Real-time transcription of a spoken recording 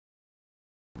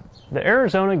The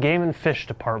Arizona Game and Fish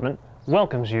Department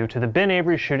welcomes you to the Ben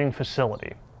Avery shooting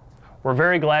facility. We're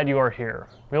very glad you are here.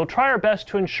 We will try our best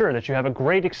to ensure that you have a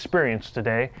great experience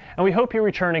today, and we hope you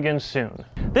return again soon.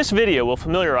 This video will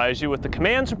familiarize you with the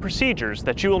commands and procedures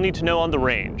that you will need to know on the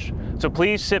range. So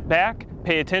please sit back,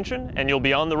 pay attention, and you'll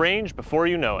be on the range before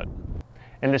you know it.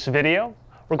 In this video,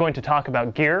 we're going to talk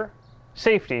about gear,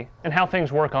 safety, and how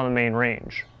things work on the main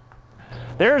range.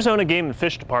 The Arizona Game and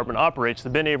Fish Department operates the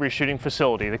Ben Avery shooting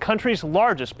facility, the country's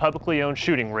largest publicly owned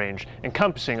shooting range,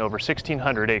 encompassing over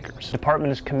 1,600 acres. The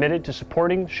department is committed to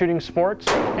supporting shooting sports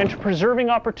and to preserving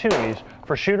opportunities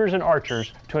for shooters and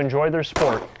archers to enjoy their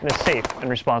sport in a safe and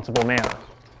responsible manner.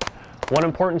 One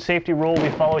important safety rule we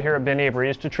follow here at Ben Avery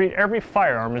is to treat every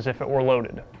firearm as if it were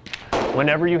loaded.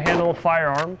 Whenever you handle a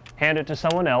firearm, hand it to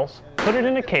someone else, put it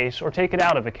in a case or take it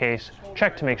out of a case,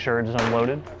 check to make sure it is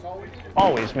unloaded.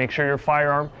 Always make sure your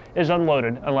firearm is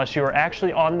unloaded unless you are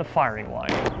actually on the firing line.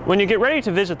 When you get ready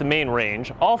to visit the main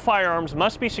range, all firearms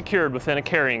must be secured within a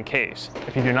carrying case.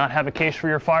 If you do not have a case for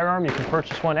your firearm, you can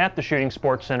purchase one at the Shooting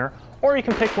Sports Center, or you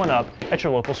can pick one up at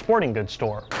your local sporting goods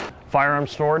store.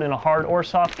 Firearms stored in a hard or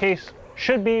soft case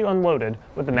should be unloaded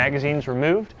with the magazines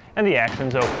removed and the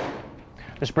actions open.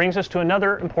 This brings us to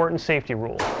another important safety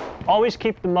rule. Always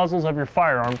keep the muzzles of your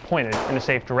firearm pointed in a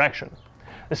safe direction.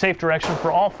 The safe direction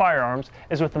for all firearms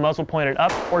is with the muzzle pointed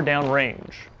up or down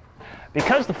range.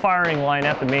 Because the firing line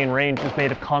at the main range is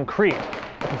made of concrete,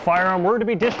 if a firearm were to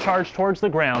be discharged towards the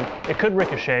ground, it could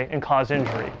ricochet and cause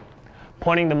injury.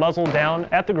 Pointing the muzzle down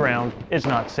at the ground is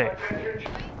not safe.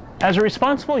 As a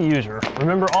responsible user,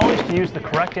 remember always to use the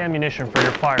correct ammunition for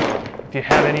your firearm. If you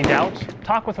have any doubts,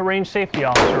 talk with a range safety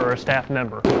officer or a staff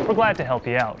member. We're glad to help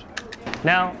you out.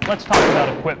 Now, let's talk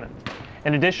about equipment.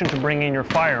 In addition to bringing your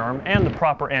firearm and the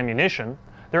proper ammunition,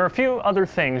 there are a few other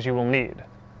things you will need.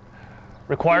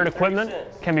 Required equipment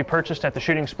can be purchased at the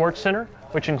Shooting Sports Center,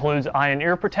 which includes eye and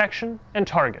ear protection and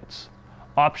targets.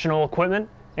 Optional equipment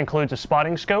includes a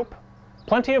spotting scope,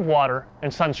 plenty of water,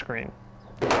 and sunscreen.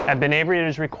 At Ben Avery, it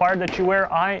is required that you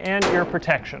wear eye and ear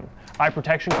protection. Eye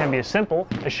protection can be as simple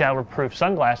as shower-proof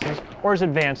sunglasses or as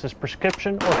advanced as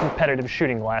prescription or competitive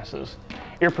shooting glasses.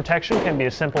 Ear protection can be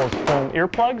as simple as foam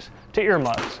earplugs to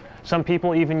earmuffs. Some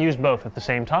people even use both at the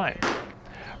same time.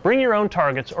 Bring your own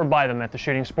targets or buy them at the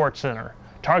Shooting Sports Center.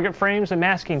 Target frames and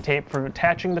masking tape for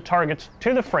attaching the targets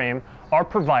to the frame are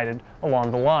provided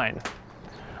along the line.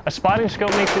 A spotting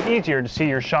scope makes it easier to see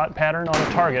your shot pattern on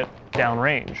a target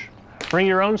downrange. Bring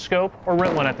your own scope or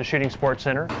rent one at the Shooting Sports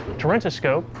Center. To rent a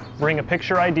scope, bring a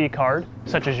picture ID card,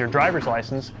 such as your driver's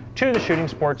license, to the Shooting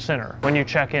Sports Center when you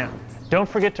check in. Don't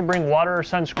forget to bring water or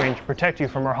sunscreen to protect you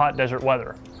from our hot desert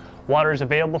weather. Water is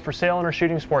available for sale in our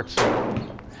Shooting Sports Center.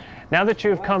 Now that you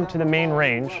have come to the main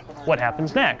range, what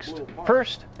happens next?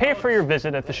 First, pay for your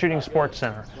visit at the Shooting Sports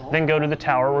Center. Then go to the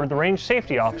tower where the range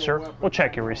safety officer will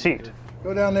check your receipt.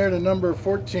 Go down there to number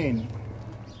 14.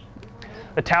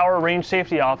 The tower range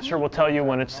safety officer will tell you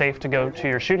when it's safe to go to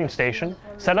your shooting station,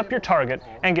 set up your target,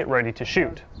 and get ready to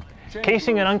shoot.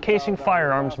 Casing and uncasing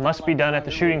firearms must be done at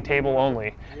the shooting table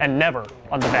only, and never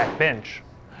on the back bench.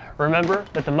 Remember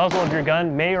that the muzzle of your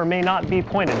gun may or may not be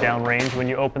pointed downrange when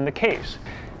you open the case.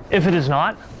 If it is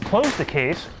not, close the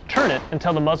case, turn it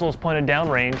until the muzzle is pointed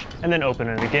downrange, and then open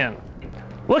it again.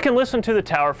 Look and listen to the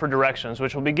tower for directions,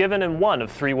 which will be given in one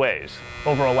of three ways.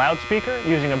 Over a loudspeaker,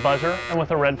 using a buzzer, and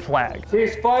with a red flag.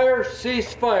 Cease fire,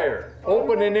 cease fire.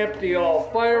 Open and empty all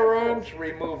firearms,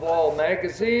 remove all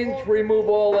magazines, remove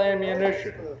all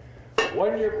ammunition.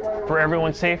 For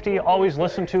everyone's safety, always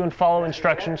listen to and follow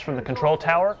instructions from the control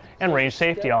tower and range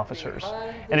safety officers.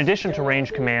 In addition to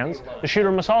range commands, the shooter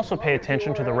must also pay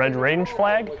attention to the red range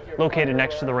flag located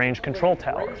next to the range control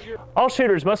tower. All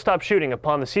shooters must stop shooting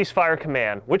upon the ceasefire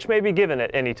command, which may be given at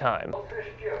any time.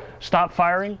 Stop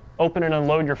firing, open and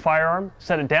unload your firearm,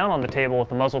 set it down on the table with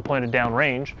the muzzle pointed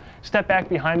downrange, step back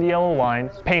behind the yellow line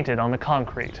painted on the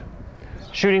concrete.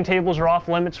 Shooting tables are off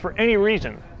limits for any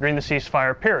reason during the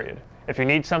ceasefire period. If you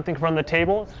need something from the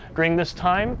table during this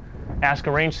time, ask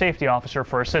a range safety officer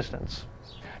for assistance.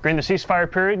 During the ceasefire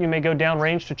period, you may go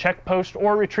downrange to check post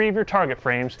or retrieve your target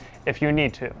frames if you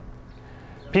need to.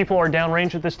 People are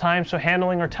downrange at this time, so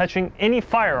handling or touching any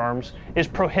firearms is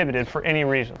prohibited for any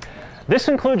reason. This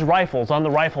includes rifles on the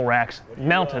rifle racks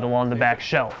mounted along the back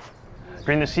shelf.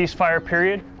 During the ceasefire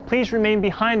period, please remain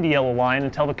behind the yellow line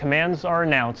until the commands are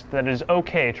announced that it is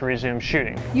okay to resume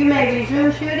shooting. You may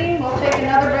resume shooting. We'll take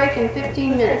another break in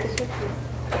 15 minutes.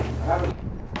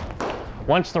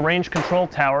 Once the range control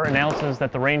tower announces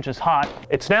that the range is hot,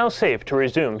 it's now safe to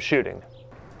resume shooting.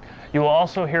 You will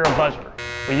also hear a buzzer.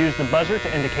 We use the buzzer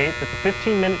to indicate that the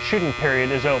 15-minute shooting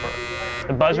period is over.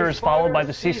 The buzzer is followed by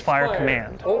the ceasefire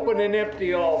command. Open and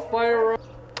empty all firearms.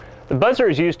 The buzzer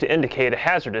is used to indicate a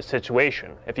hazardous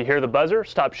situation. If you hear the buzzer,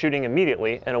 stop shooting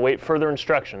immediately and await further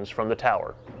instructions from the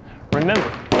tower.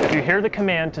 Remember, if you hear the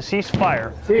command to cease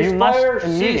fire, you must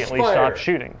immediately stop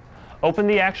shooting. Open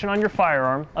the action on your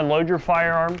firearm, unload your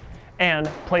firearm, and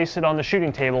place it on the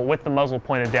shooting table with the muzzle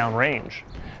pointed down range.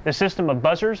 The system of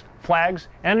buzzers, flags,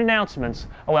 and announcements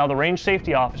allow the range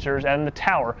safety officers and the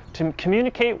tower to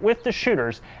communicate with the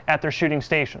shooters at their shooting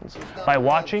stations. By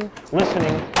watching,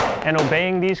 listening, and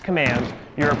obeying these commands,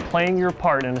 you're playing your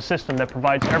part in a system that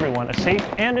provides everyone a safe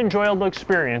and enjoyable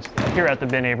experience here at the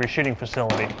Ben Avery Shooting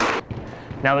Facility.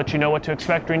 Now that you know what to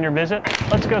expect during your visit,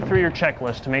 let's go through your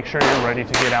checklist to make sure you're ready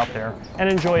to get out there and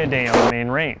enjoy a day on the main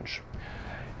range.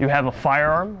 You have a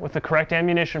firearm with the correct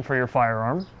ammunition for your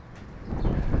firearm.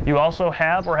 You also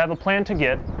have or have a plan to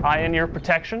get eye and ear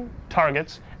protection,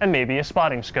 targets, and maybe a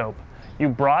spotting scope. You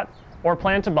brought or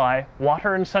plan to buy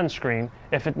water and sunscreen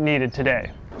if it needed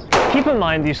today. Keep in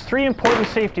mind these 3 important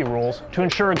safety rules to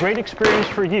ensure a great experience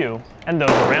for you and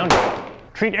those around you.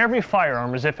 Treat every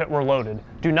firearm as if it were loaded.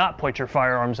 Do not point your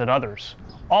firearms at others.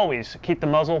 Always keep the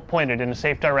muzzle pointed in a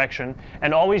safe direction,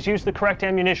 and always use the correct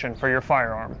ammunition for your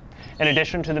firearm. In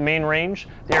addition to the main range,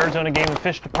 the Arizona Game and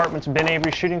Fish Department's Ben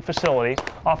Avery Shooting Facility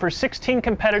offers 16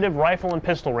 competitive rifle and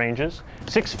pistol ranges,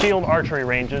 6 field archery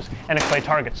ranges, and a clay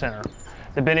target center.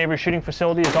 The Ben Avery Shooting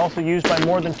Facility is also used by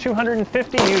more than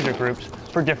 250 user groups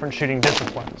for different shooting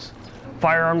disciplines.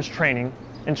 Firearms training,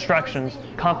 instructions,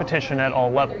 competition at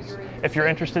all levels. If you're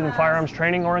interested in firearms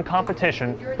training or in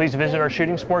competition, please visit our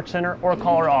Shooting Sports Center or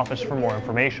call our office for more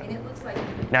information.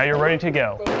 Now you're ready to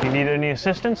go. If you need any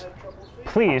assistance,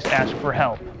 please ask for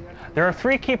help. There are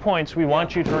 3 key points we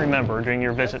want you to remember during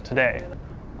your visit today.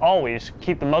 Always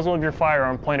keep the muzzle of your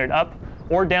firearm pointed up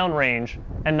or down range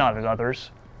and not at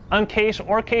others. Uncase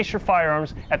or case your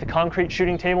firearms at the concrete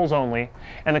shooting tables only,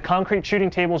 and the concrete shooting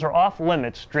tables are off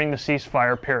limits during the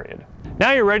ceasefire period.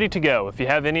 Now you're ready to go. If you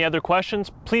have any other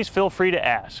questions, please feel free to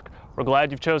ask. We're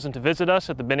glad you've chosen to visit us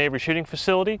at the Ben Avery Shooting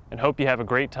Facility and hope you have a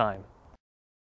great time.